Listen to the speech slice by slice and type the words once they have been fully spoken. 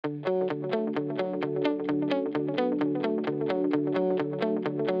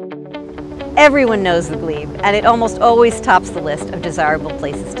Everyone knows the Glebe, and it almost always tops the list of desirable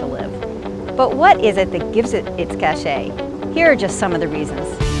places to live. But what is it that gives it its cachet? Here are just some of the reasons.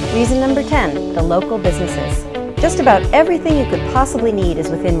 Reason number 10, the local businesses. Just about everything you could possibly need is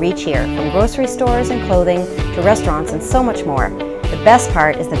within reach here, from grocery stores and clothing to restaurants and so much more. The best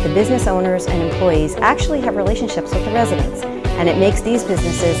part is that the business owners and employees actually have relationships with the residents, and it makes these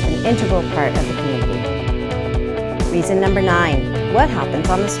businesses an integral part of the community. Reason number 9, what happens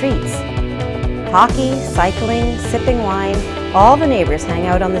on the streets? Hockey, cycling, sipping wine, all the neighbors hang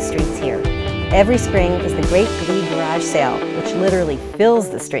out on the streets here. Every spring is the Great Glebe Garage Sale, which literally fills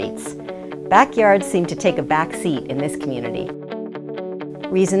the streets. Backyards seem to take a back seat in this community.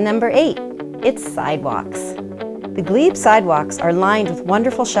 Reason number 8, it's sidewalks. The Glebe sidewalks are lined with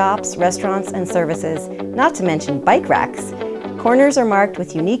wonderful shops, restaurants, and services, not to mention bike racks. Corners are marked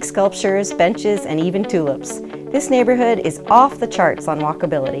with unique sculptures, benches, and even tulips. This neighborhood is off the charts on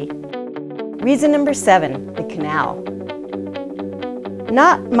walkability. Reason number 7, the canal.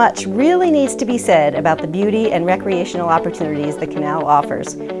 Not much really needs to be said about the beauty and recreational opportunities the canal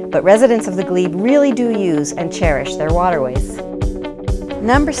offers, but residents of the Glebe really do use and cherish their waterways.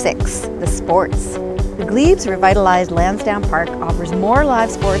 Number 6, the sports. The Glebe's revitalized Lansdowne Park offers more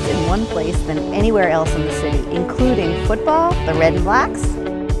live sports in one place than anywhere else in the city, including football, the Red and Blacks,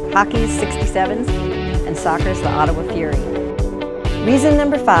 hockey's 67s, and soccer's the Ottawa Fury. Reason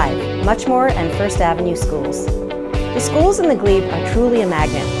number 5, Muchmore and First Avenue schools. The schools in the Glebe are truly a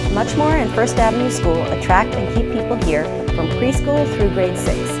magnet. Muchmore and First Avenue School attract and keep people here from preschool through grade 6.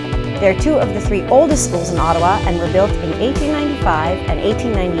 They are 2 of the 3 oldest schools in Ottawa and were built in 1895 and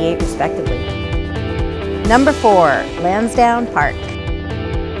 1898 respectively. Number 4, Lansdowne Park.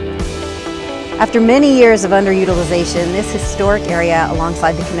 After many years of underutilization, this historic area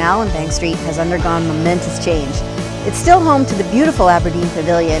alongside the canal and Bank Street has undergone momentous change. It's still home to the beautiful Aberdeen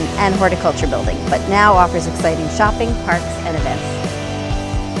Pavilion and Horticulture Building, but now offers exciting shopping, parks, and events.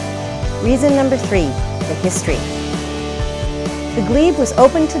 Reason number 3, the history. The Glebe was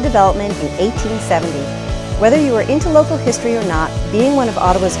opened to development in 1870. Whether you are into local history or not, being one of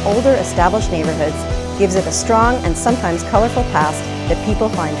Ottawa's older established neighborhoods gives it a strong and sometimes colorful past that people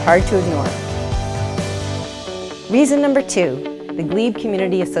find hard to ignore. Reason number 2, the Glebe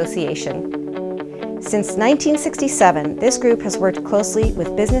Community Association. Since 1967, this group has worked closely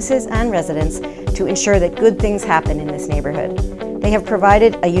with businesses and residents to ensure that good things happen in this neighborhood. They have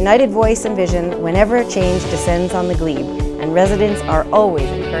provided a united voice and vision whenever a change descends on the Glebe, and residents are always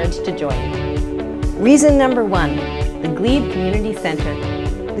encouraged to join. Reason number 1, the Glebe Community Center.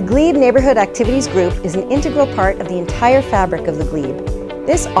 The Glebe Neighborhood Activities Group is an integral part of the entire fabric of the Glebe.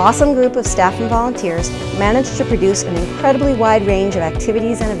 This awesome group of staff and volunteers managed to produce an incredibly wide range of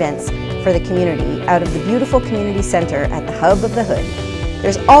activities and events for the community out of the beautiful community center at the hub of the hood.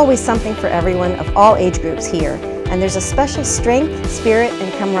 There's always something for everyone of all age groups here, and there's a special strength, spirit,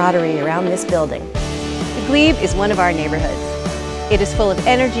 and camaraderie around this building. The Glebe is one of our neighborhoods. It is full of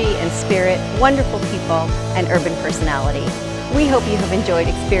energy and spirit, wonderful people, and urban personality. We hope you have enjoyed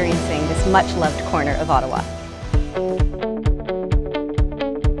experiencing this much-loved corner of Ottawa.